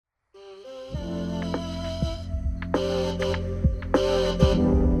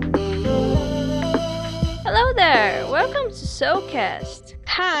Welcome to SoCast,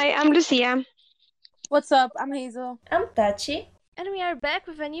 Hi, I'm Lucia. What's up? I'm Hazel. I'm Tachi. and we are back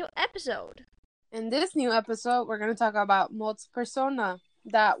with a new episode. In this new episode, we're going to talk about Mods Persona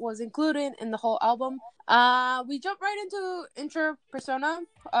that was included in the whole album. We jump right into Intro Persona,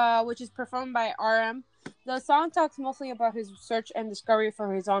 which is performed by RM. The song talks mostly about his search and discovery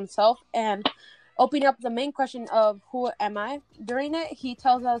for his own self and opening up the main question of who am I? During it, he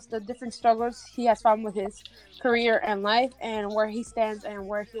tells us the different struggles he has found with his career and life and where he stands and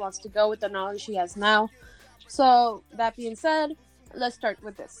where he wants to go with the knowledge he has now. So, that being said, let's start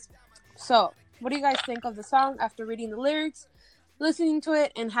with this. So, what do you guys think of the song after reading the lyrics, listening to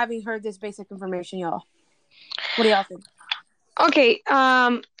it, and having heard this basic information, y'all? What do y'all think? Okay,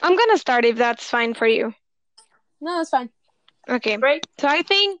 I'm gonna start if that's fine for you. No, it's fine. Okay. Great. So I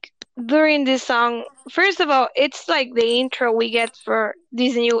think during this song, first of all, it's like the intro we get for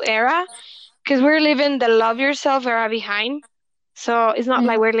this new era, because we're leaving the love yourself era behind. So it's not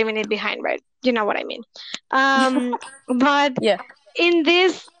like we're leaving it behind, right? You know what I mean. But Yeah. in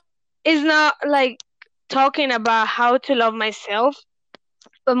this, it's not like talking about how to love myself,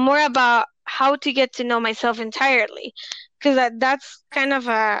 but more about how to get to know myself entirely. Because that's kind of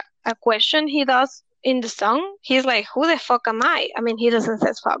a question he does in the song. He's like, who the fuck am I? I mean, he doesn't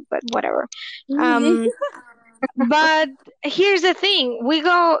say fuck, but whatever. But here's the thing. We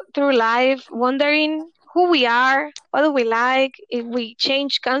go through life wondering who we are, what do we like, if we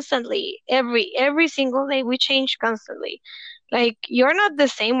change constantly. Every single day we change constantly. Like, you're not the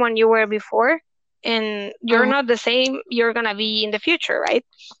same when you were before, and you're not the same you're gonna be in the future, right?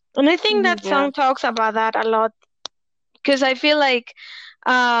 And I think that song talks about that a lot, because I feel like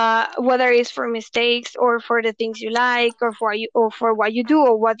whether it's for mistakes or for the things you like or for what you do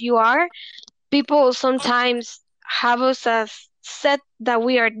or what you are, people sometimes have us as set that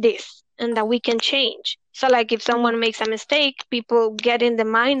we are this and that we can change. So like if someone makes a mistake, people get in the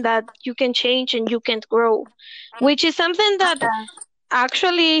mind that you can change and you can grow, which is something that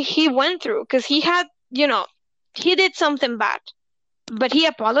actually he went through, because he had, he did something bad, but he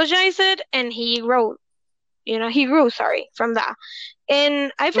apologized it and he wrote, he grew, from that.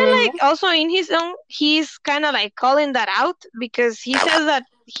 And I feel like also in his song, he's kind of like calling that out, because he says that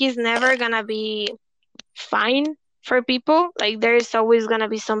he's never gonna be fine for people. Like there is always gonna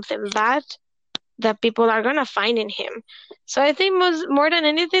be something bad that people are gonna find in him. So I think more than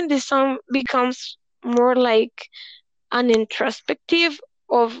anything, this song becomes more like an introspective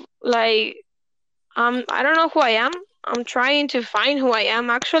of like, I don't know who I am. I'm trying to find who I am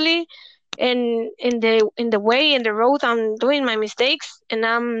actually, and in the way, in the road, I'm doing my mistakes, and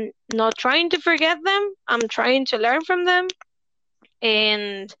I'm not trying to forget them. I'm trying to learn from them,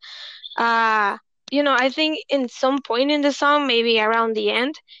 and I think in some point in the song, maybe around the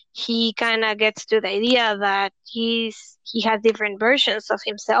end, he kind of gets to the idea that he has different versions of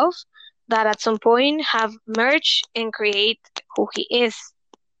himself that at some point have merged and create who he is.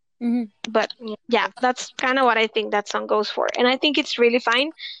 But yeah, that's kind of what I think that song goes for. And I think it's really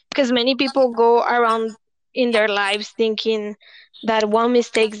fine, because many people go around in their lives thinking that one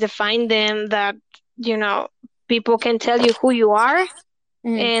mistake define them, that, people can tell you who you are,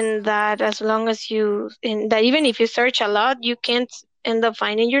 and that as long as that even if you search a lot, you can't end up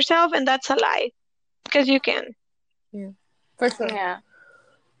finding yourself, and that's a lie, because you can. Yeah, for sure. Yeah.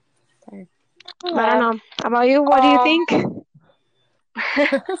 I don't know about you. What do you think?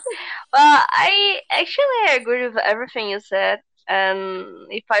 Well, I actually agree with everything you said, and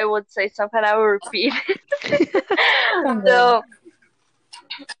if I would say something, I will repeat it. So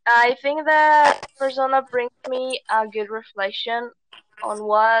I think that Persona brings me a good reflection on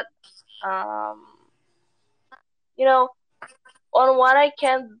what, on what I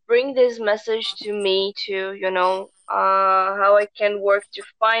can bring this message to me to, how I can work to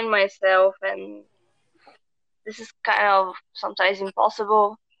find myself, and this is kind of sometimes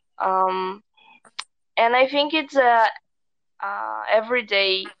impossible. And I think it's a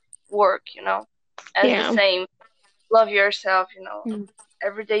everyday work, as the same. Love yourself,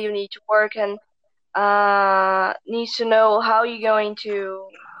 every day you need to work and needs to know how you're going to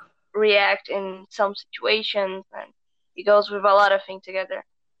react in some situations, and it goes with a lot of things together.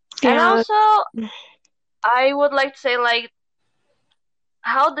 And also, I would like to say, like,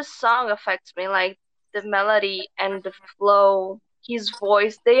 how the song affects me, like the melody and the flow, his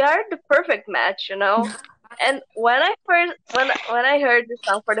voice, they are the perfect match, And when I heard the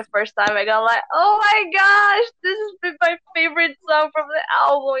song for the first time, I got like, oh my gosh, this is my favorite song from the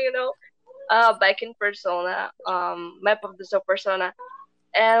album, back in Persona, Map of the Soul Persona.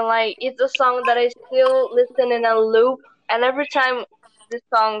 And like, it's a song that I still listen in a loop, and every time the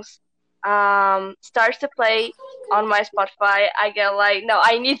songs starts to play on my Spotify, I get like, no,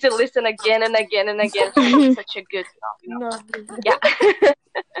 I need to listen again and again and again because it's such a good song. No. Yeah.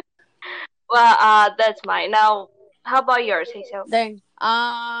 Well, that's mine. Now, how about yours, Hazel? Dang.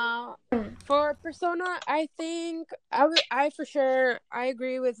 For Persona, I think I for sure I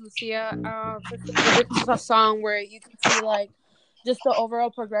agree with Lucia. For sure, this is a song where you can see like just the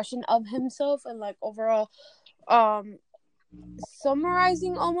overall progression of himself and like overall,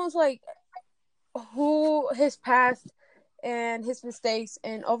 summarizing almost like who his past and his mistakes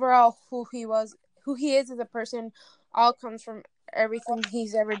and overall who he is as a person, all comes from everything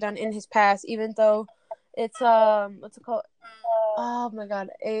he's ever done in his past, even though it's what's it called, oh my god,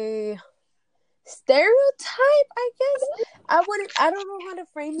 a stereotype, I guess. I don't know how to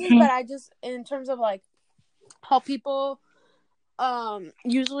frame this, but I just, in terms of like how people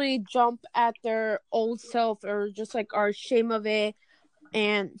usually jump at their old self or just like are ashamed of it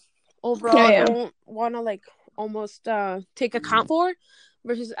and overall don't want to like almost take account for,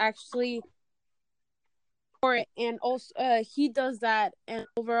 versus actually for it. And also he does that, and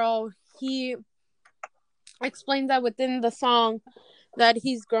overall he explains that within the song that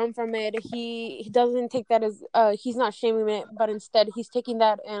he's grown from it. He doesn't take that as he's not shaming it, but instead he's taking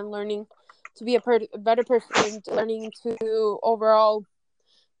that and learning to be a better person, learning to overall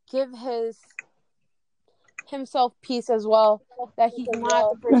give himself peace as well, that he's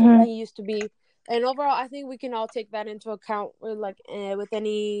not the person he used to be. And overall, I think we can all take that into account with like with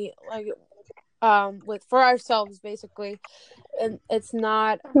any like with for ourselves basically. And it's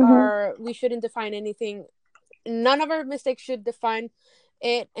not we shouldn't define anything. None of our mistakes should define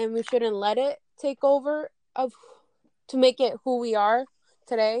it, and we shouldn't let it take over to make it who we are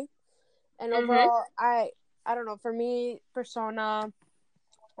today. And overall, I don't know, for me, Persona,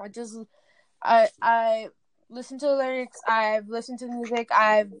 I listen to the lyrics, I've listened to the music,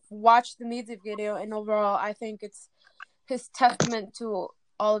 I've watched the music video, and overall I think it's his testament to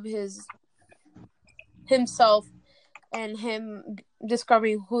all of himself and him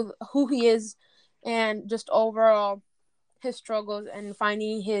discovering who he is, and just overall his struggles and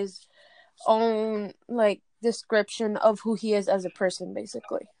finding his own like description of who he is as a person,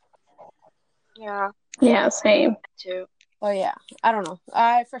 basically. Yeah, same too. Oh yeah, I don't know,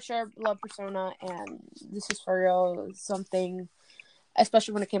 I for sure love Persona, and this is for real something,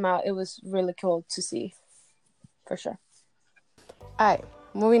 especially when it came out, it was really cool to see, for sure. Alright,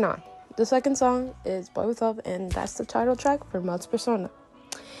 moving on. The second song is Boy With Luv, and that's the title track for Melt's Persona.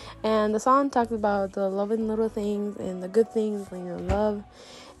 And the song talks about the loving little things and the good things when you're in love.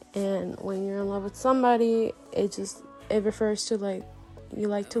 And when you're in love with somebody, it refers to like you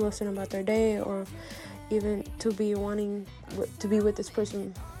like to listen about their day, or even to be wanting to be with this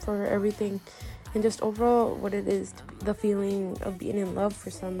person for everything, and just overall what it is, the feeling of being in love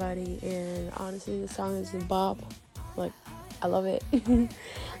for somebody. And honestly, the song is a bop. Like, I love it.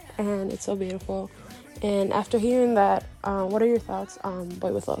 And it's so beautiful. And after hearing that, what are your thoughts on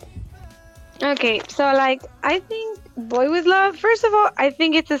Boy With Luv? Okay, so like I think Boy With Luv, first of all, I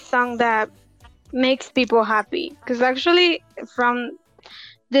think it's a song that makes people happy, because actually from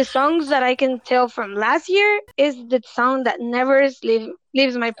the songs that I can tell from last year is the song that never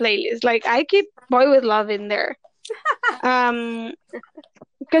leaves my playlist. Like, I keep Boy With Luv in there,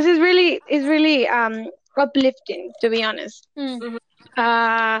 because it's really uplifting, to be honest.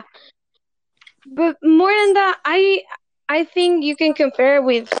 But more than that, I think you can compare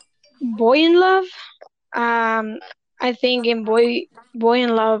with Boy in Love. I think in Boy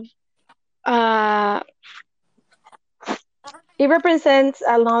in Love, it represents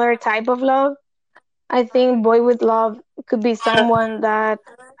another type of love. I think Boy With Luv could be someone that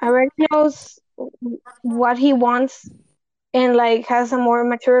already knows what he wants, and like has a more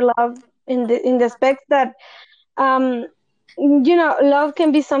mature love in the aspect that love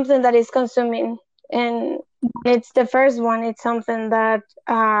can be something that is consuming, and it's the first one. It's something that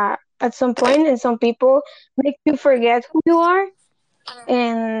at some point, and some people make you forget who you are.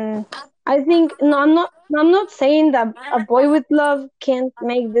 And I think, no, I'm not saying that a Boy With Luv can't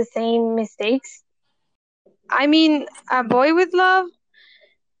make the same mistakes. I mean, a Boy With Luv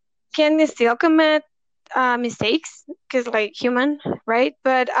can still commit mistakes, because like human, right?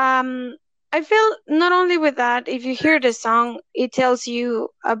 But I feel not only with that, if you hear the song, it tells you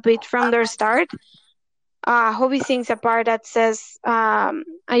a bit from their start. Hobie sings a part that says,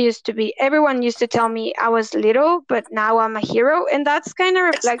 everyone used to tell me I was little, but now I'm a hero. And that's kind of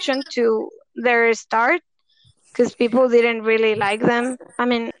reflection to their start, because people didn't really like them. I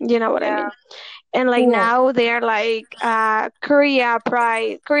mean, you know what I mean. And like now they are like Korean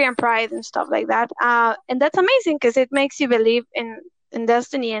pride and stuff like that. And that's amazing, because it makes you believe in and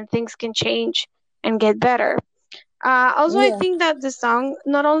destiny, and things can change and get better. Also, I Yeah. think that the song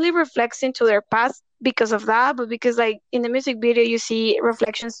not only reflects into their past because of that, but because like in the music video you see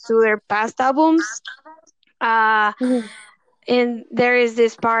reflections to their past albums. Uh, Mhm. and there is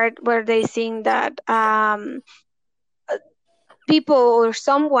this part where they sing that people or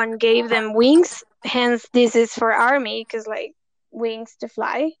someone gave them wings, hence this is for army, because like wings to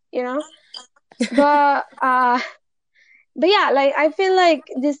fly, you know. But but yeah, like I feel like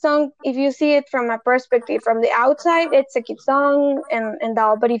this song, if you see it from a perspective from the outside, it's a cute song and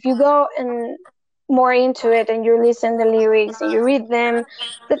all. But if you go and more into it and you listen the lyrics and you read them,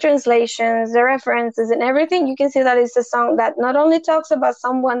 the translations, the references, and everything, you can see that it's a song that not only talks about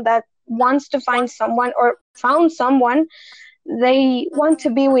someone that wants to find someone or found someone they want to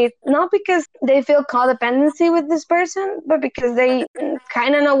be with, not because they feel codependency with this person, but because they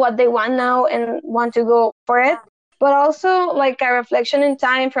kind of know what they want now and want to go for it, but also like a reflection in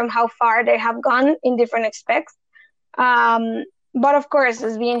time from how far they have gone in different aspects. um, but of course,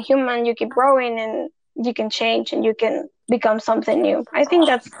 as being human, you keep growing and you can change and you can become something new. I think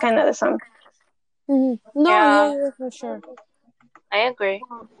that's kind of the song. No, Yeah, yeah, for sure. I agree.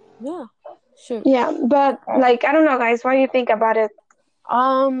 Yeah. Shoot. Yeah, but like I don't know, guys, what do you think about it?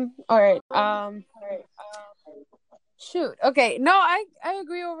 All right. Shoot. Okay. No, I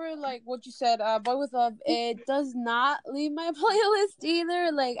agree over like what you said. Boy with Love. It does not leave my playlist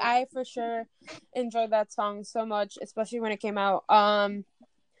either. Like I for sure enjoyed that song so much, especially when it came out.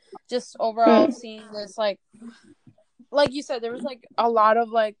 Just overall seeing this like you said, there was like a lot of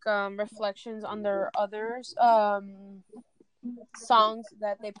like reflections on their others songs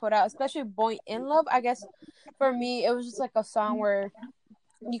that they put out, especially Boy in Love. I guess for me it was just like a song where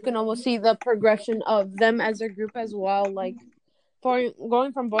you can almost see the progression of them as a group as well, like for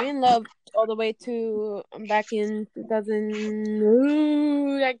going from Boy in Love all the way to back in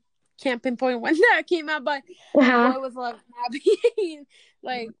 2000. I can't pinpoint when that came out, but Uh-huh. Boy with Love being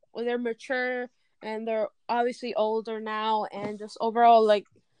like when they're mature and they're obviously older now, and just overall like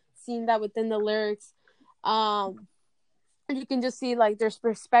seeing that within the lyrics, you can just see like their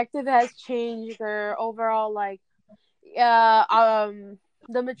perspective has changed, their overall like the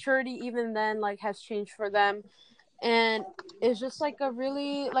maturity even then like has changed for them, and it's just like a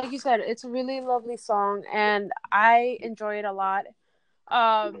really, like you said, it's a really lovely song and I enjoy it a lot,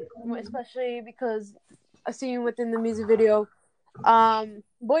 especially because seeing within the music video,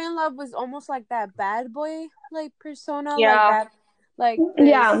 Boy in Love was almost like that bad boy like persona, like Yeah. that, like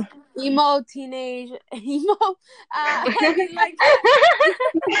Yeah. this emo teenage emo I mean like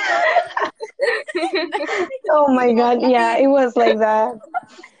Oh my god, I yeah, mean it was like that.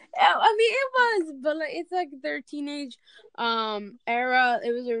 it was, but like it's like their teenage era.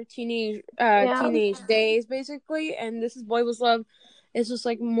 It was their Yeah. teenage days basically, and this is Boy Was Love. It's just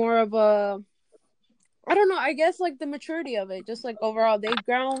like more of a, I don't know, I guess like the maturity of it. Just like overall they've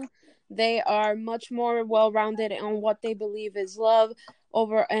grown. They are much more well rounded on what they believe is love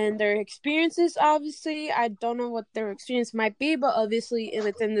over and their experiences. Obviously, I don't know what their experience might be, but obviously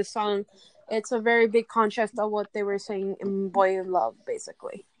within the song, it's a very big contrast of what they were saying in Boy in Love,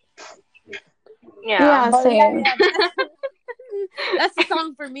 basically. Yeah. Yeah, But same. yeah, that's the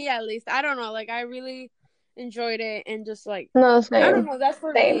song for me at least. I don't know, like I really enjoyed it, and just like No, I don't same. know, that's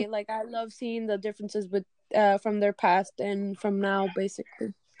for Same. me. Like I love seeing the differences with from their past and from now,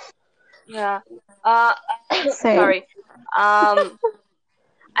 basically. Yeah. Uh, Same. sorry.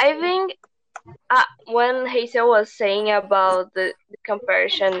 I think when Hazel was saying about the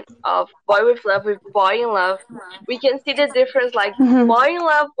comparison of Boy with Love with Boy in Love, we can see the difference. Like Hmm. Boy in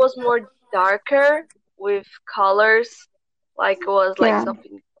Love was more darker with colors, like it was like Yeah.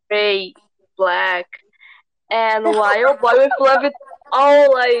 something gray, black, and while Boy with Love it's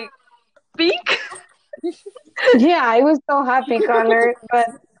all like pink, Yeah, I was so happy color, but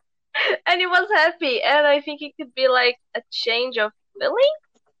and it was happy. And I think it could be like a change of feeling,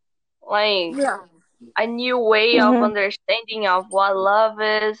 like Yeah. a new way of hmm understanding of what love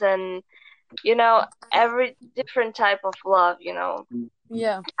is, and every different type of love.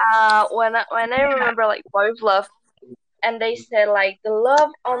 Yeah. When I remember like Boy with Love, and they said like the love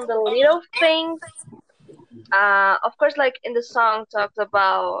on the little things. Of course, like in the song talks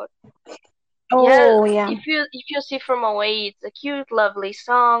about, yes, oh yeah. if you see from away, it's a cute, lovely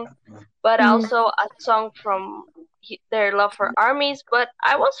song, but hmm also a song from their love for armies. But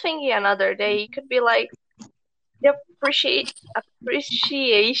I was thinking another day it could be like the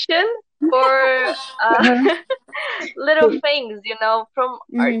appreciation for hmm little things, from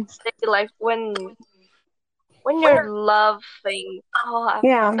our Mm-hmm. daily life when you're loving. Oh,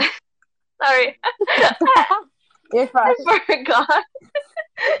 Yeah. sorry. You're fine. I forgot.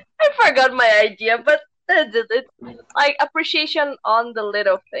 I forgot my idea, but that's it. Like appreciation on the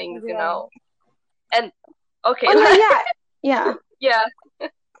little things, you Yeah. know. And okay, Oh no, yeah, yeah. yeah.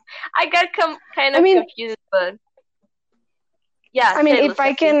 I got kind I of mean, confused, but yeah, I mean, say if I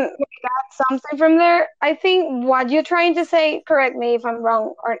Lucia, please. can add something from there, I think what you're trying to say, correct me if I'm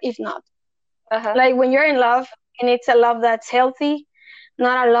wrong or if not. Uh-huh. Like when you're in love, and it's a love that's healthy,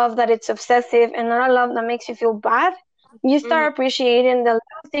 not a love that it's obsessive, and not a love that makes you feel bad. You start appreciating the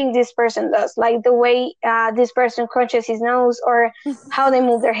little thing this person does, like the way this person crunches his nose, or how they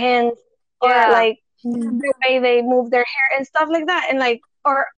move their hands, or Yeah. like the way they move their hair and stuff like that, and like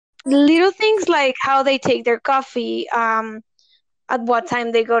or little things like how they take their coffee, at what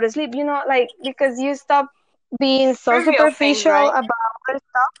time they go to sleep. You know, like because you stop being so Trivial things, superficial right? about other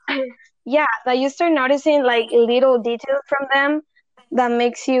stuff. Yeah, that you start noticing like little details from them that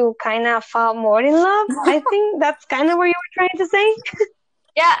makes you kind of fall more in love. I think that's kind of what you were trying to say.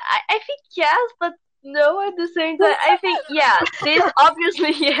 Yeah, I think yes, but no at the same time. I think yes. This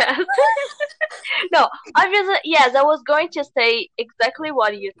obviously yes. No, obviously yes. I was going to say exactly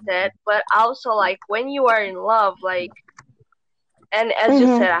what you said, but also like when you are in love, like, and as you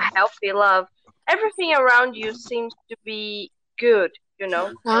said, a healthy love, everything around you seems to be good. You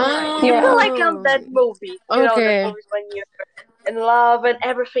know, like you feel like on that movie. You know, that Okay. movies when you're in love and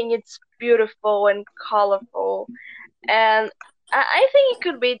everything it's beautiful and colorful, and I think it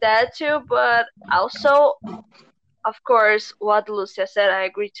could be that too, but also, of course, what Lucia said, I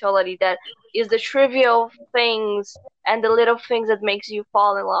agree totally. That is the trivial things and the little things that makes you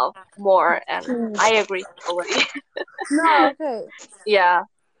fall in love more, and I agree totally. No, okay. Yeah.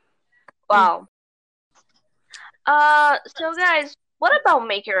 Wow. So guys, what about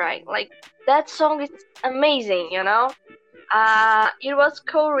Make It Right? Like that song is amazing, you know. It was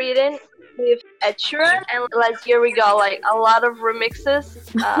co-written with Ed Sheeran, and last year we got like a lot of remixes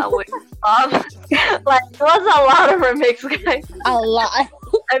with Bob. Like it was a lot of remixes, guys. A lot.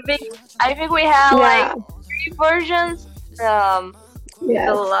 I think we have like 3 versions. The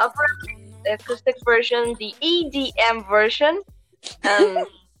love remix, the acoustic version, the EDM version, and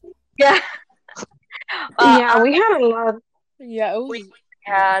yeah. Yeah, we had a lot. Yeah, it was. We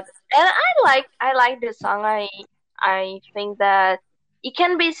had, and I like the song. I think that it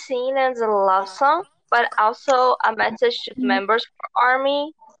can be seen as a love song, but also a message to the members for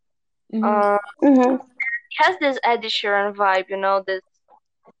Army. It has this Ed Sheeran vibe, you know. This,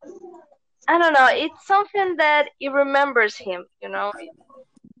 I don't know. It's something that it remembers him, you know.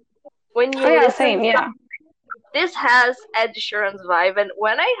 When you listen, Same, yeah. this has Ed Sheeran's vibe, and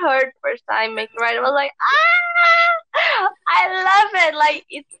when I heard first time Make It Right, I was like, I love it. Like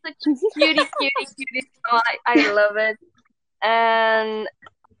it's such a cutie song. I love it. And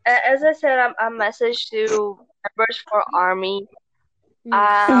as I said, a message to members for Army.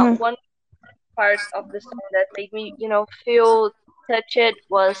 One part of the song that made me, you know, feel touched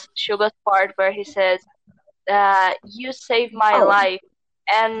was Suga's part where he says, "You saved my life."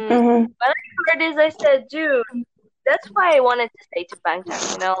 And when I heard this, I said, "Dude, that's why I wanted to stay to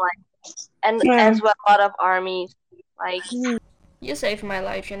Bangtan." You know, like, and as well, a lot of armies, like, you saved my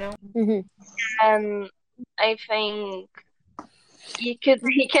life. You know, and I think he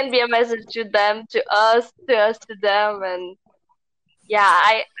can be a message to them, to us, to them, and yeah,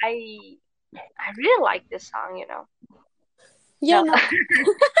 I really like this song, you know. Yeah. No.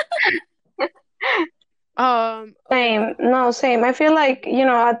 Same. No, same. I feel like, you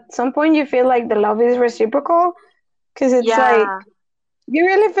know, at some point you feel like the love is reciprocal, because it's like you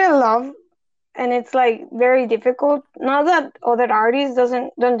really feel love, and it's like very difficult. Not that other artists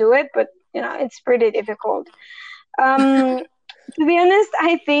don't do it, but you know, it's pretty difficult. To be honest,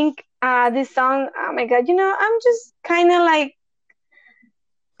 I think this song, oh my god, you know, I'm just kind of like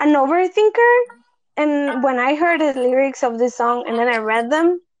an overthinker, and when I heard the lyrics of this song and then I read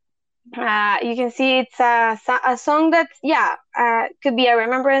them, you can see it's a song that could be a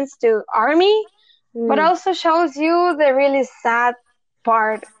remembrance to Army, but also shows you the really sad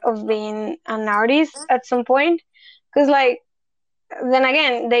part of being an artist at some point, because like then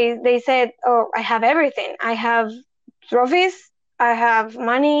again they said, oh, I have everything, I have trophies, I have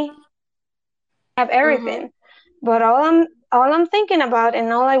money, I have everything, but all I'm thinking about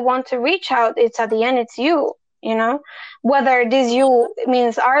and all I want to reach out, it's at the end, it's you. You know, whether this you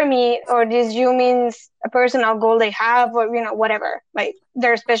means Army or this you means a personal goal they have, or you know, whatever, like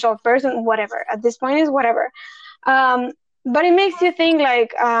their special person, whatever. At this point is whatever. But it makes you think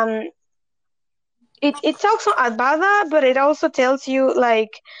like it talks about that, but it also tells you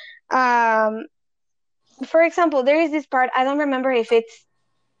like for example, there is this part, I don't remember if it's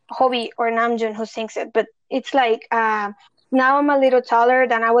Hobby or Namjoon who sings it, but it's like now I'm a little taller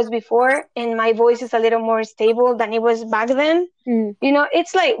than I was before, and my voice is a little more stable than it was back then. You know,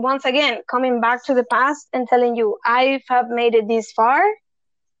 it's like once again coming back to the past and telling you I have made it this far,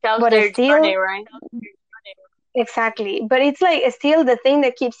 Tells but it's their still journey, right? exactly. But it's like it's still the thing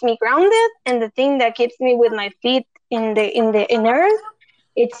that keeps me grounded and the thing that keeps me with my feet in earth.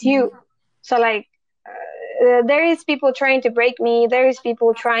 It's you. So like there is people trying to break me. There is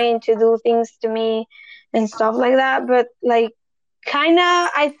people trying to do things to me and stuff like that. But like kind of,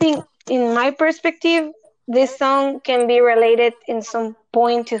 I think in my perspective, this song can be related in some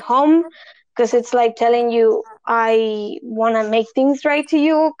point to home because it's like telling you I want to make things right to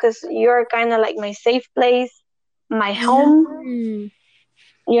you because you're kind of like my safe place, my home,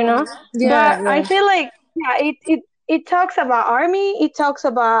 you know. Yeah, But I yeah. feel like yeah, it talks about army, it talks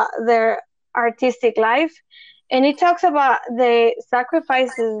about their artistic life, and it talks about the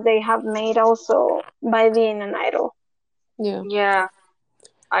sacrifices they have made also by being an idol. Yeah. Yeah.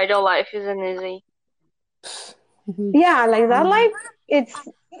 Idol life isn't easy. Yeah, like that life, it's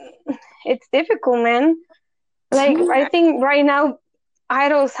it's difficult, man. Like I think right now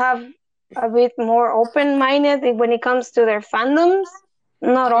idols have a bit more open-minded when it comes to their fandoms.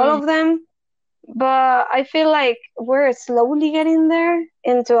 Not all of them, but I feel like we're slowly getting there,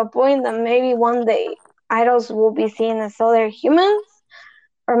 and to a point that maybe one day idols will be seen as other humans,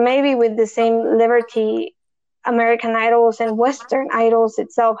 or maybe with the same liberty American idols and Western idols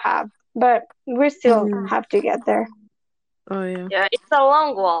itself have. But we still have to get there. Oh yeah. Yeah, it's a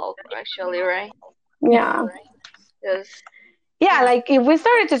long walk, actually, right? Yeah. Yes. Yeah, like if we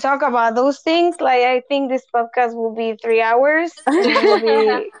started to talk about those things, like I think this podcast will be 3 hours and it will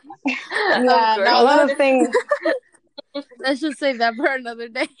be Yeah, Of a no, lot of things. let's just save that for another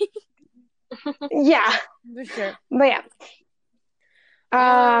day. Yeah, For sure. but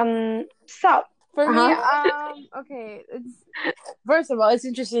yeah. So, For me, uh-huh. okay, it's first of all, it's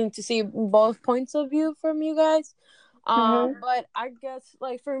interesting to see both points of view from you guys. But I guess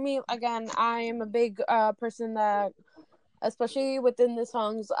like for me, again, I am a big person that, especially within the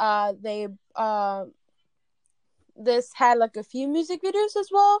songs, they this had like a few music videos as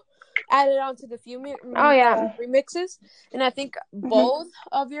well added on to the few Oh yeah. remixes, and I think both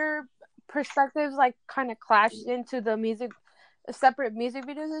of your perspectives like kind of clashed into the music separate music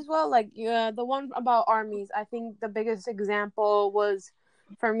videos as well. Like the one about armies, I think the biggest example was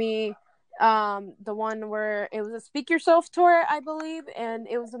for me the one where it was a Speak Yourself tour, I believe, and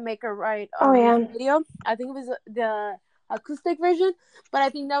it was a Make It Right Oh yeah. video. I think it was the acoustic version, but I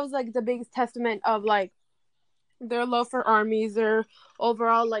think that was like the biggest testament of like their love for armies, their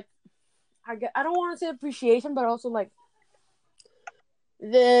overall like I don't want to say appreciation, but also like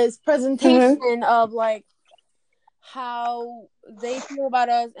this presentation of like how they feel about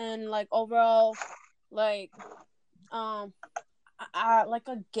us and like overall like like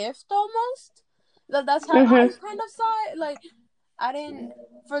a gift almost. That's how I kind of saw it. Like I didn't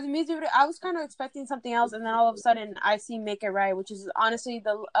for the music video. I was kind of expecting something else, and then all of a sudden I see "Make It Right," which is honestly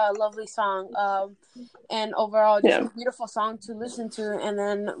the lovely song, and overall just a beautiful song to listen to. And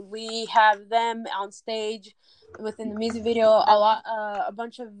then we have them on stage within the music video. A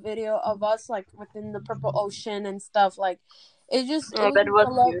bunch of video of us like within the purple ocean and stuff. Like it just that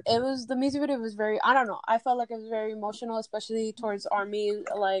was cute. it was the music video was very, I don't know, I felt like it was very emotional, especially towards Army,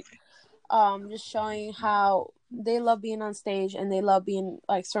 like just showing how they love being on stage and they love being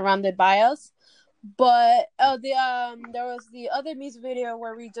like surrounded by us. But there was the other music video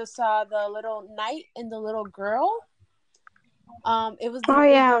where we just saw the little knight and the little girl. It was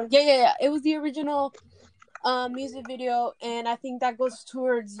yeah, it was the original music video, and I think that goes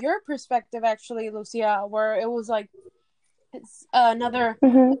towards your perspective actually, Lucia, where it was like it's another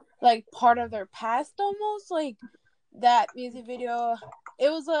like part of their past almost. Like that music video, it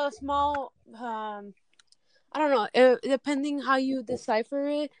was a small I don't know, depending how you decipher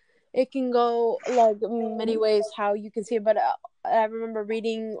it, it can go like many ways how you can see it. But I remember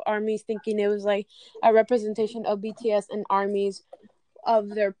reading armies thinking it was like a representation of BTS and armies of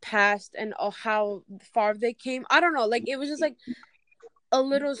their past and how far they came. I don't know, like it was just like a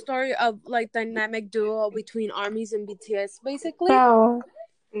little story of like dynamic duo between armies and BTS basically. Oh.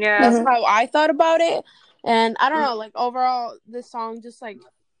 Yeah. That's how I thought about it. And I don't know, like overall this song just like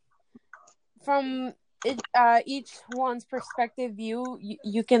from each one's perspective you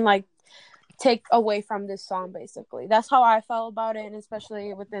can like take away from this song basically. That's how I felt about it, and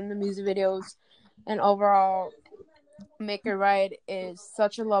especially within the music videos. And overall, Make It Right is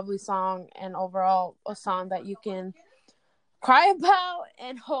such a lovely song, and overall a song that you can cry about,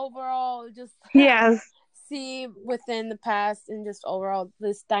 and overall just see within the past and just overall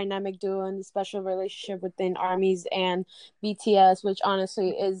this dynamic duo and the special relationship within ARMYs and BTS, which honestly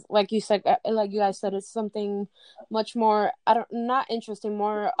is like you said, like you guys said, it's something much more not interesting,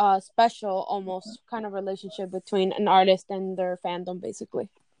 more special almost kind of relationship between an artist and their fandom, basically.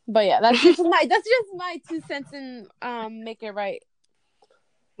 But yeah, that's just my 2 cents in Make It Right.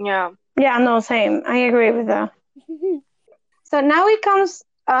 Yeah. Yeah, no, same. I agree with that. So now it comes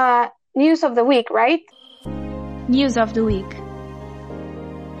news of the week, right? News of the week.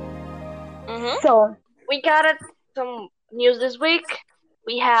 So we got some news this week.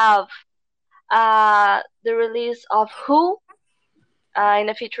 We have the release of Who in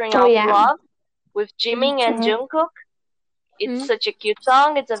a featuring of Love with Jimin and Jungkook. It's such a cute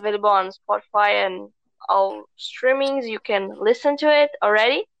song. It's available on Spotify and all streamings. You can listen to it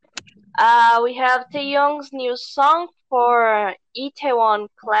already. We have Taehyung's new song for Itaewon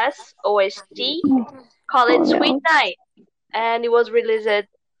Class OST called Sweet Night, and it was released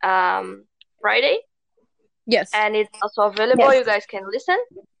Friday. Yes, and it's also available. Yes. You guys can listen.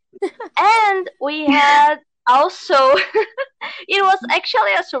 And we had also it was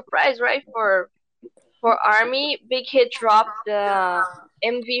actually a surprise, right, for ARMY. Big Hit dropped the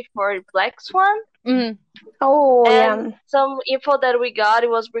MV for Black Swan. Mm-hmm. Oh, and some info that we got, it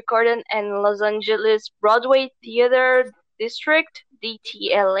was recorded in Los Angeles Broadway Theater District,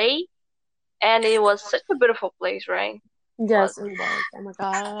 DTLA, and it was such a beautiful place, right? Yes, it was. Oh my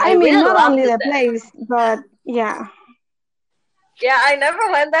god! I mean, really not only the place, but yeah. Yeah, I never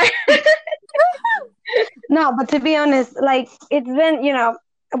went there. No, but to be honest, like, it's been,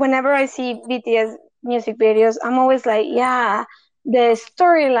 whenever I see BTS music videos, I'm always like, yeah, the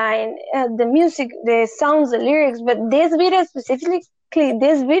storyline, the music, the sounds, the lyrics, but this video specifically,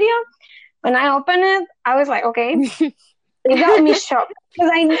 when I opened it, I was like, okay, it got me shocked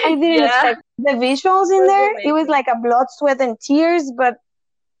because I didn't expect the visuals in there. Amazing. It was like a blood, sweat, and tears, but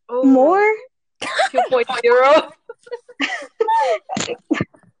more 2.0.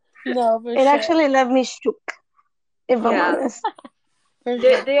 No, for it sure. actually left me shook, if I'm honest.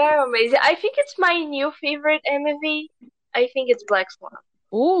 They are amazing. I think it's my new favorite MV. I think it's Black Swan.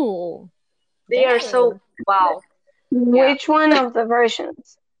 Ooh. They are so wow. Which one of the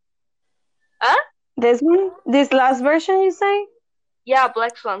versions? Huh? This one? This last version, you say? Yeah,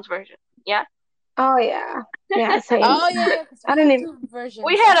 Black Swan's version. Yeah. Oh, yeah. Yeah, same. Oh, yeah. I don't even...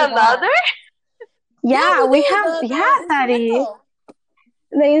 We had another? Yeah, we have... Daddy.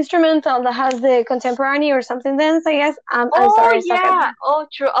 The instrumental that has the contemporary or something dance, I guess. I'm sorry. Yeah. Oh,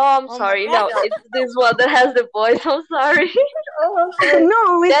 true. Oh, I'm sorry. No, it's this one that has the voice. I'm sorry.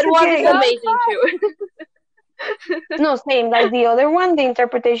 No, it's that one is amazing too. No, same. Like the other one, the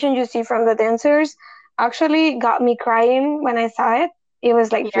interpretation you see from the dancers actually got me crying when I saw it. It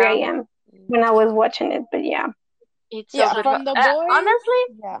was like 3 a.m. when I was watching it, but yeah. It's so good. From the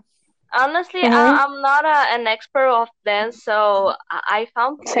boys, Honestly, I'm not an expert of dance, so I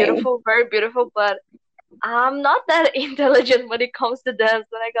found beautiful, very beautiful, but I'm not that intelligent when it comes to dance.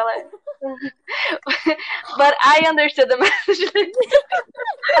 And I got like, but I understood the message.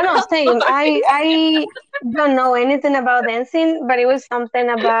 I know, same. I don't know anything about dancing, but it was something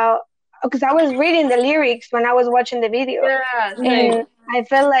about, because I was reading the lyrics when I was watching the video. Yeah, same. And I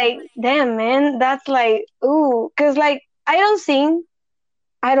felt like, damn, man, that's like, ooh, because like I don't sing.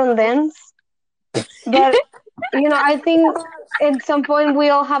 I don't dance, but I think at some point we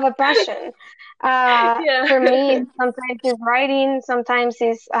all have a passion. For me, sometimes it's writing, sometimes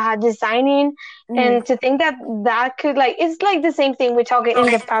it's designing, and to think that could it's like the same thing we talked in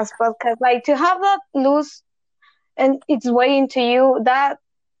the past podcast. Like to have that loose and it's way into you,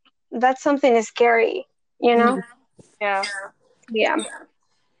 that's something scary, Yeah. Yeah.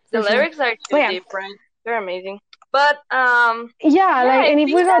 The lyrics are too deep, right? They're amazing. But and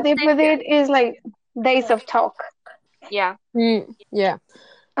if we go deep with it, it's like days of talk. Yeah. Yeah.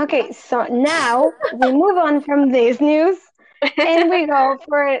 Okay, so now we move on from this news and we go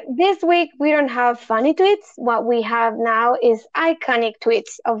for this week. We don't have funny tweets. What we have now is iconic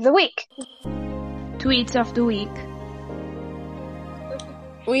tweets of the week. Tweets of the week.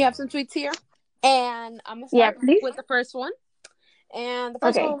 We have some tweets here, and I'm gonna start with the first one. And the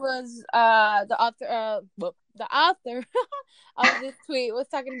first one was the author of this tweet was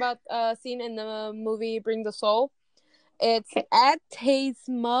talking about a scene in the movie Bring the Soul. It's at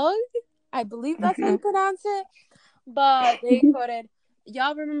Tasemug. I believe that's how you pronounce it. But they quoted,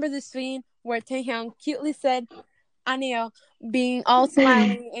 y'all remember the scene where Taehyung cutely said, Aneo, being all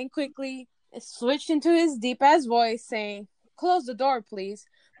smiling and quickly switched into his deep-ass voice saying, close the door, please,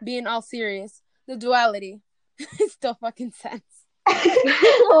 being all serious. The duality. It still fucking sense.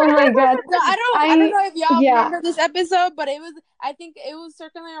 Oh my god. So I don't know if y'all remember Yeah. this episode, but I think it was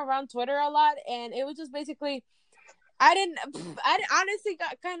circling around Twitter a lot, and it was just basically I honestly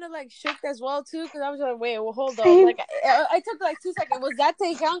got kind of like shook as well too, because I was like, wait, well, hold up, Same. like I took like 2 seconds. Was that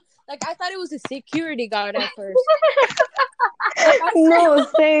Taehyung? Like I thought it was a security guard at first. No,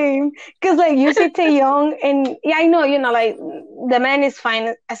 same. Because like you see Taeyong, and yeah, I know, like the man is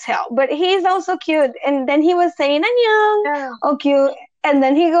fine as hell, but he's also cute. And then he was saying, "Annyeong," Yeah. oh cute, and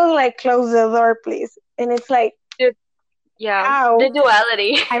then he goes like, "Close the door, please," and it's like, Yeah. ow. The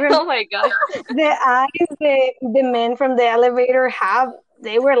duality. I remember Oh my god. the eyes the men from the elevator have.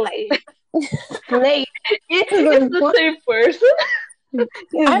 They were like, "Like, It's the same person.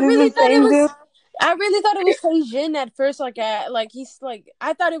 I really the thought it same was. dude?" I really thought it was Taejin at first. Like he's like,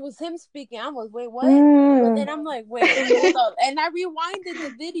 I thought it was him speaking. I was, wait, what? But Mm. then I'm like, wait, hold up. And I rewinded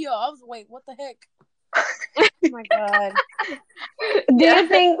the video. I was, wait, what the heck? Oh my god. Do you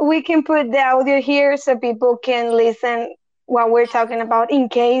think we can put the audio here so people can listen what we're talking about in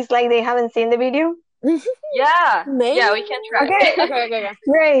case like they haven't seen the video? Yeah. Maybe. Yeah, we can try. Okay.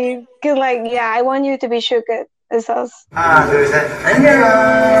 Great. Because like, yeah, I want you to be shook as us. 하나, 둘, 셋.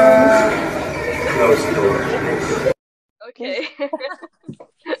 안녕. Close the door. Okay.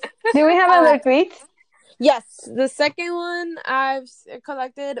 Do we have other tweets? Yes, the second one I've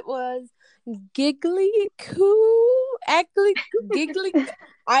collected was Giggly Giggly.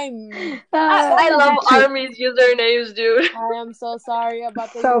 I love Army's usernames, dude. I am so sorry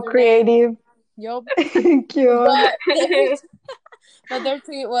about the So username. creative. Yup. Cute. But their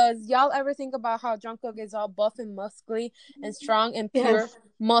tweet was, y'all ever think about how Jungkook is all buff and muscly and strong and pure,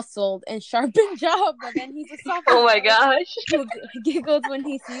 muscled and sharpened jaw, but then he's a soft Oh my gosh. who giggles when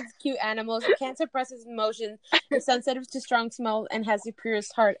he sees cute animals, can't suppress his emotions, is sensitive to strong smells, and has the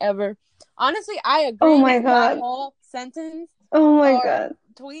purest heart ever. Honestly, I agree Oh my with God. that whole sentence. Oh my Or god.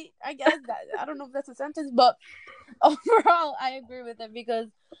 tweet, I guess. I don't know if that's a sentence, but overall, I agree with it because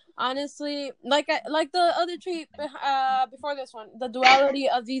honestly, like the other tweet before this one, the duality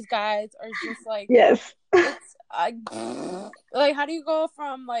of these guys are just like, Yes. it's like, how do you go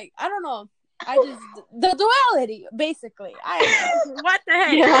from like, I don't know, the duality basically. What the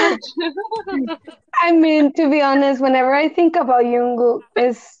heck? Yeah. I mean, to be honest, whenever I think about Jungkook,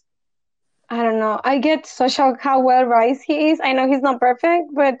 I don't know. I get so shocked how well raised he is. I know he's not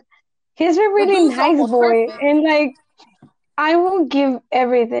perfect, but he's a really dude's nice almost boy, perfect. and like I will give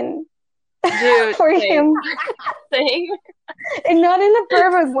everything Dude, for him, Same. and not in a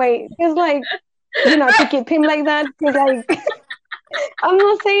perfect way. Just like to keep him like that. Cause like I'm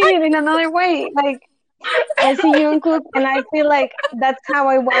not saying it in another way. Like I see Jungkook, and I feel like that's how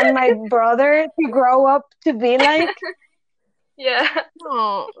I want my brother to grow up to be like. Yeah.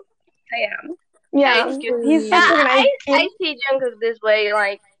 Oh, I am. Yeah, Thank you. he's such Yeah, a nice I kid. see Jungkook this way.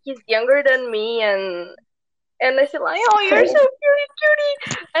 Like he's younger than me, and I said like, "Oh, you're so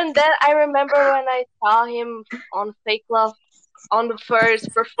cutie." And then I remember when I saw him on Fake Love on the first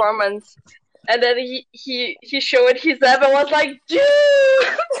performance, and then he showed his abs and was like, "Dude,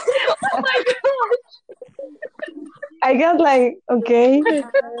 oh my god." I got like, okay.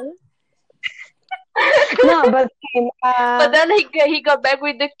 No, but same. But then he got back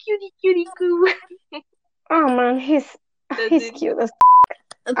with the cutie coo. Oh man, he's it. cute as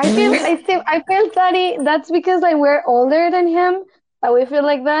I feel that's because like we're older than him, that we feel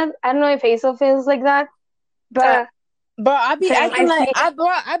like that. I don't know if Hazel feels like that, but bro, I be Same, acting I like see.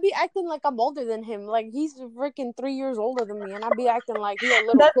 I be acting like I'm older than him. Like he's freaking 3 years older than me, and I be acting like he a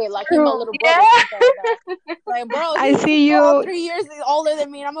little That's kid, like he my true. little brother. Yeah. Like, bro, I he's see all you. 3 years older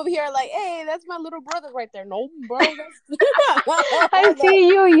than me, and I'm over here like, hey, that's my little brother right there. No, bro, that's I see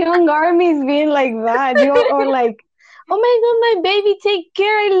you young armies being like that. You or like, oh my god, my baby, take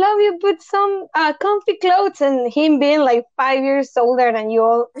care. I love you. Put some comfy clothes, and him being like 5 years older than you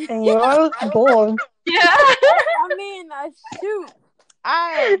all, and you're all bald. Yeah. I mean, shoot,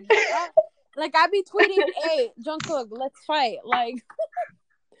 I be tweeting, hey, Jungkook, let's fight, like.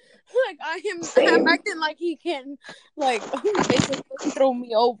 Like I'm Same. acting like he can, like, basically throw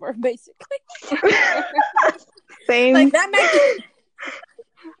me over, basically. Same. Like that makes.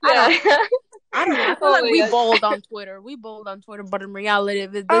 Yeah. I don't know. I feel Oh like my we God. bold on Twitter. We bold on Twitter, but in reality,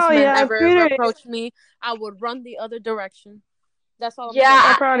 if this Oh, man yeah, ever Twitter is- approached me, I would run the other direction. That's all. I'm Yeah. I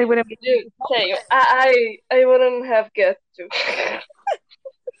saying. probably wouldn't be. Dude, same. I wouldn't have guessed to.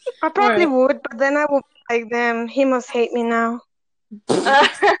 I probably Right. would, but then I would be like, damn, he must hate me now.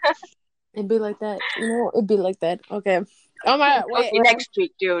 It'd be like that. It'd be like that. Okay. Oh my god. Wait. Okay, next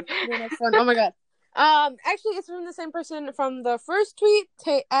week, dude. The next one. Oh my god. Actually, it's from the same person from the first tweet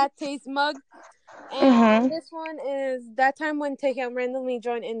at Taste Mug. And this one is that time when Taehyung randomly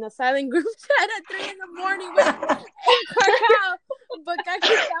joined in the silent group chat at 3 a.m. with Kakao, but got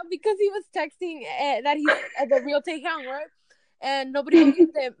kicked out because he was texting that he's the real Taehyung, right? And nobody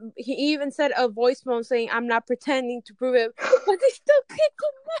believed him. He even said a voice note saying, "I'm not pretending to prove it," but they still kicked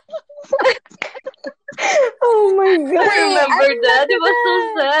him out. Oh my god! I remember that. It was so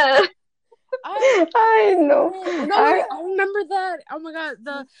sad. I know. I remember that. Oh my god,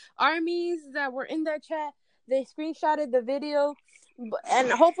 the armies that were in that chat, they screenshotted the video,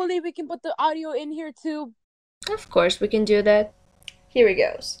 and hopefully we can put the audio in here too. Of course, we can do that. Here it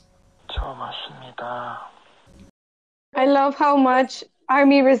goes. I love how much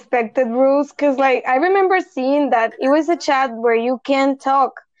Army respected rules, because like I remember seeing that it was a chat where you can't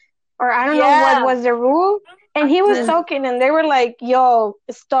talk, or I don't know what was the rule, and he was talking, and they were like, "Yo,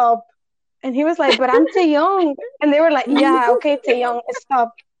 stop." And he was like, "But I'm Taehyung." And they were like, "Yeah, okay, Taehyung,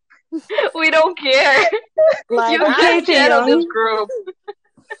 stop." We don't care. Like, You can't get on this group.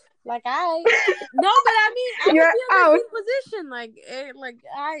 Like no, but I mean, You're I would be in out. the same position. Like,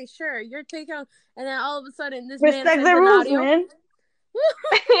 sure, you're Taehyung, and then all of a sudden this Respect man sends the an rules, audio. man.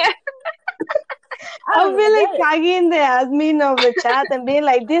 I I'll don't be like get it. tagging the admin of the chat and being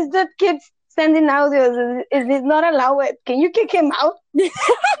like, "This dude keeps sending audios. Is this not allowed? Can you kick him out?"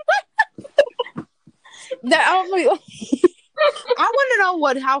 I want to know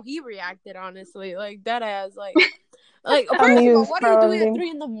how he reacted. Honestly, like that as like first of all, Amused, what are you doing probably.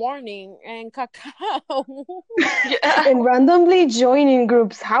 at 3 a.m? And Kakao? Yeah, And randomly joining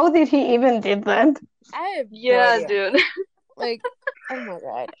groups. How did he even did that? I have no idea. dude. Like, oh my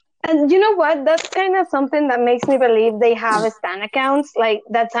god. And you know what? That's kind of something that makes me believe they have Stan accounts. Like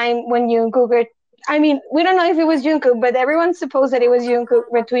that time when Jungkook, I mean, we don't know if it was Jungkook, but everyone supposed that it was Jungkook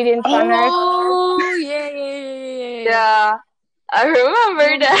retweeting fan art. Oh yeah. Yeah, I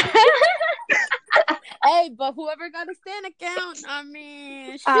remember that. Hey, but whoever got a Stan account, I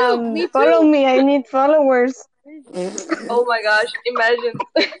mean, shoot, me too. Follow me. I need followers. Oh my gosh, imagine.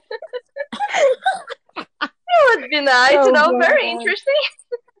 It would be nice, Oh, very God. interesting.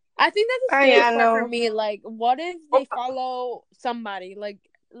 I think that's a Oh, scary yeah, part no. for me. Like, what if they follow somebody? Like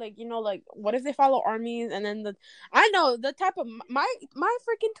what if they follow armies and then I know the type of my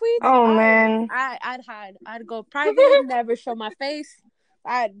freaking tweets. Oh, man. I'd hide. I'd go private, never show my face.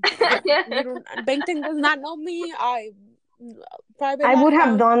 Bangtan does not know me. Private. I would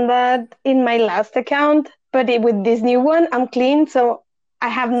have done that in my last account, but with this new one, I'm clean, so I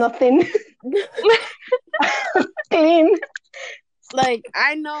have nothing. Clean. Like,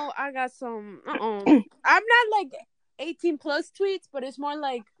 I know I got some. I'm not like 18 plus tweets, but it's more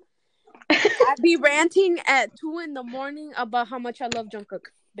like I'd be ranting at 2 a.m. about how much I love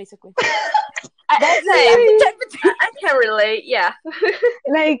Jungkook, basically. I can relate. Yeah.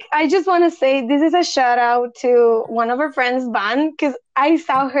 Like, I just want to say this is a shout out to one of our friends, Van, because I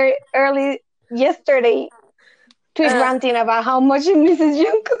saw her early yesterday tweet ranting about how much she misses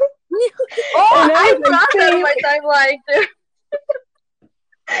Jungkook. I brought that in my timeline too.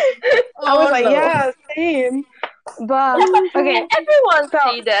 I was like, yeah, same. But okay, everyone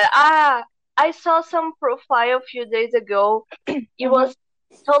see that. I saw some profile a few days ago. It was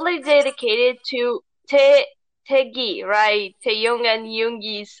totally dedicated to Taegi, right? Taehyung and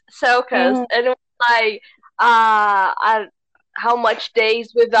Yoongi's Selkas, and it was like, how much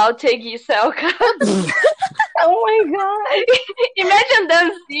days without Taegi Selka? Oh my god! Imagine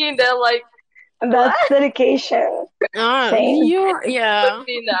them seeing that, like. That's dedication. Yeah. Would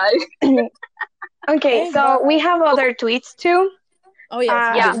be nice. Okay, so we have other tweets too. Oh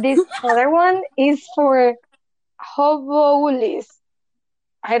yes. This other one is for Hoboulis.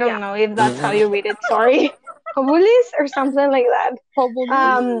 I don't know if that's how you read it. Sorry, Hoboulis or something like that.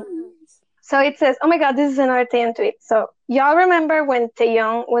 So it says, "Oh my god, this is an Taehyung tweet." So y'all remember when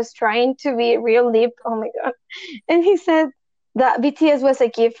Taehyung was trying to be real deep? Oh my god, and he said that BTS was a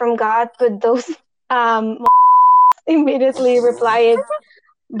gift from God, but those immediately replied,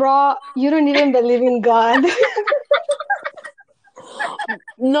 "Bro, you don't even believe in God."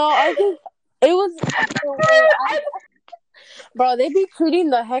 No, I think it was. Bro, they be treating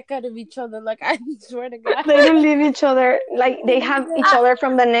the heck out of each other. Like, I swear to God. They don't leave each other. Like, they have each other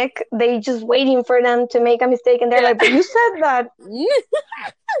from the neck. They just waiting for them to make a mistake. And they're like, "But you said that."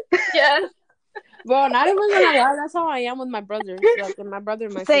 Yes. Bro, not even gonna lie. That's how I am with my brothers. Like, and my brother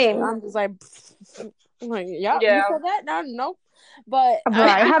and my Same. sister. I'm just like, yeah, you said that? No. But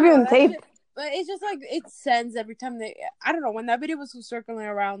I have you on tape. But it's just like it sends every time I don't know, when that video was circling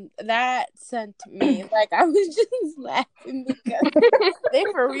around, that sent me. Like I was just laughing because they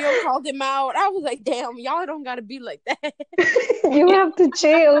for real called him out. I was like, damn, y'all don't gotta be like that. You have to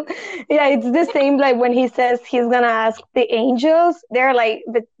chill. Yeah, it's the same like when he says he's gonna ask the angels. They're like,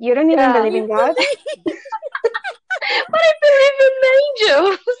 but you don't even believe in God? But I believe in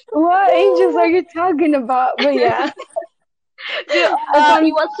angels. What angels are you talking about? But yeah. Dude,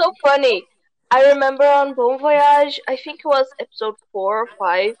 it was so funny. I remember on Bon Voyage, I think it was episode 4 or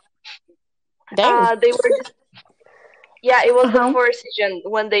 5. Damn. They were just, it was the fourth season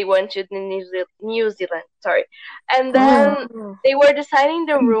when they went to New Zealand. Sorry, and then they were deciding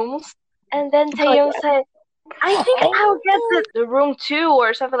the rooms, and then Taeyong said, "I think I'll get the room 2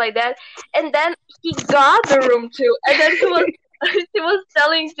 or something like that," and then he got the room 2, and then he was. He was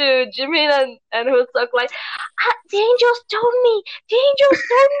telling to Jimin and Hoosok like, the angels told me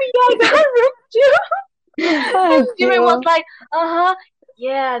I got room 2. And Jimin was like,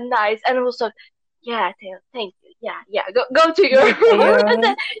 yeah, nice. And Hoosok, yeah, thank you, yeah, go to your room. And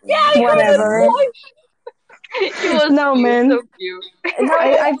then, whatever. He was man. So cute.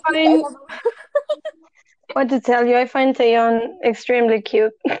 I find what to tell you. I find Taeyeon extremely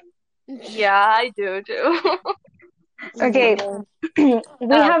cute. Yeah, I do too. Okay, we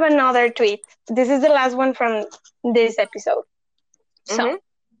have another tweet. This is the last one from this episode. So,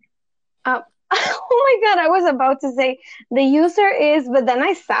 oh my god, I was about to say the user is, but then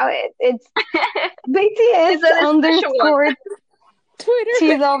I saw it. It's BTS _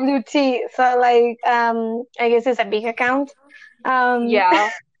 TWT. So like, I guess it's a big account. Yeah.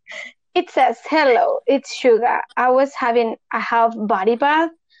 It says, "Hello, it's Suga. I was having a half body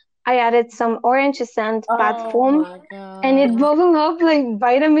bath. I added some orange scent bath foam, and it bubbled up like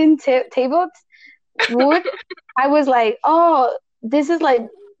vitamin tablets. Wood. I was like, oh, this is like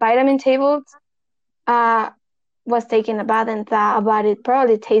vitamin tablets. Was taking a bath and thought about it.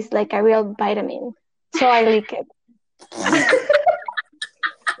 Probably tastes like a real vitamin. So I lick it."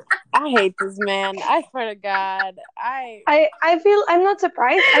 I hate this man. I swear to God. I feel, I'm not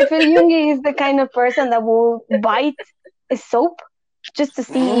surprised. I feel Yoongi is the kind of person that will bite a soap just to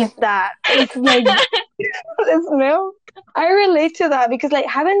see if that is like the smell. I relate to that because like,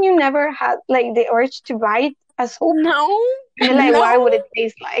 haven't you never had like the urge to bite a soap? No. And like, what would it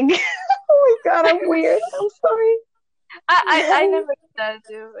taste like? Oh my god, I'm weird. I'm sorry. I never did that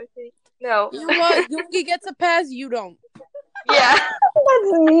too. I think no. You know what? Yoongi gets a pass. You don't. Yeah.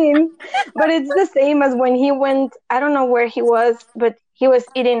 That's mean. But it's the same as when he went. I don't know where he was, but he was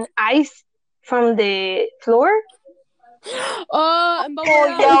eating ice from the floor. Yeah.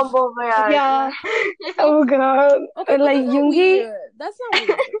 Yeah. Oh god. Okay, like Yoongi. That's not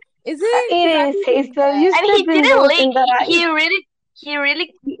weird. Is it? It is tasteless. And he didn't lick. He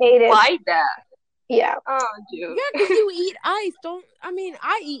really ate it. Why that? Yeah. Oh, dude. Yeah, because you eat ice.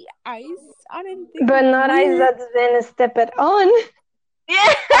 I eat ice. I didn't think. But not ice that's been stepped on.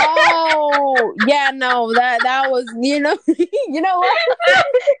 Yeah. Oh, yeah. No, that was you know what?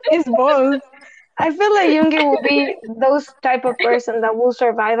 It's both. I feel like Yoongi will be those type of person that will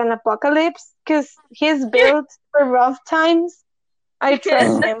survive an apocalypse because he's built for rough times. I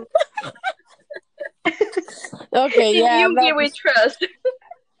trust him. Okay, yeah. Yoongi we trust.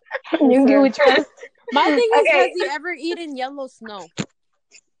 Yoongi we trust. My thing is, has he ever eaten yellow snow?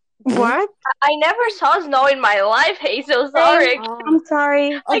 What? I never saw snow in my life, Hazel. Sorry. I'm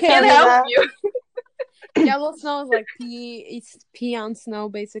sorry. I can't help you. Yellow snow is like pee. It's pee on snow,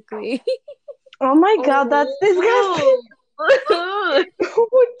 basically. Oh my god, that's disgusting. Who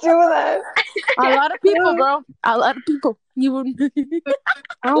would do that? A lot of people, bro. A lot of people. You wouldn't.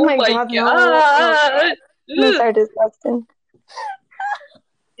 Oh my god, no. Those are disgusting.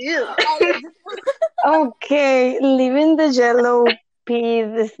 Okay, leaving the yellow pee,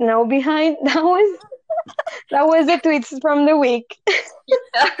 the snow behind. That was the tweets from the week.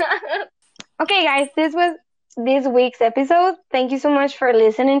 Okay, guys, this was this week's episode. Thank you so much for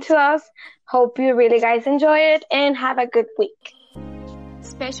listening to us. Hope you really guys enjoy it and have a good week.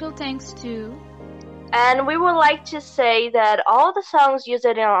 Special thanks to... And we would like to say that all the songs used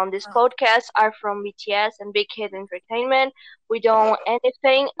on this podcast are from BTS and Big Hit Entertainment. We don't own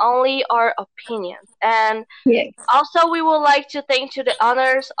anything, only our opinions. And also we would like to thank to the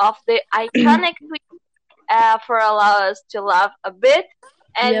owners of the iconic tweet for allowing us to laugh a bit,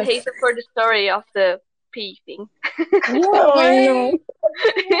 and Hazel for the story of the pee thing. No.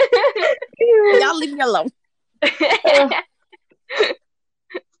 Y'all leave me alone.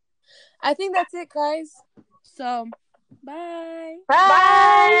 I think that's it, guys. So, bye.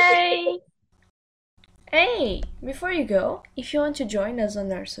 Bye. Hey, before you go, if you want to join us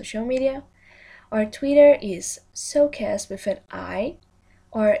on our social media, Our Twitter is SoCast with an I.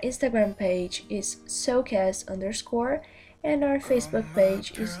 Our Instagram page is SoCast_, and our Facebook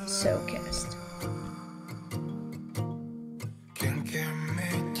page is SoCast.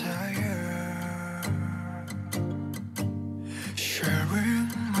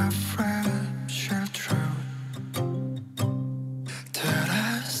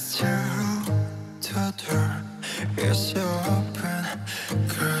 It's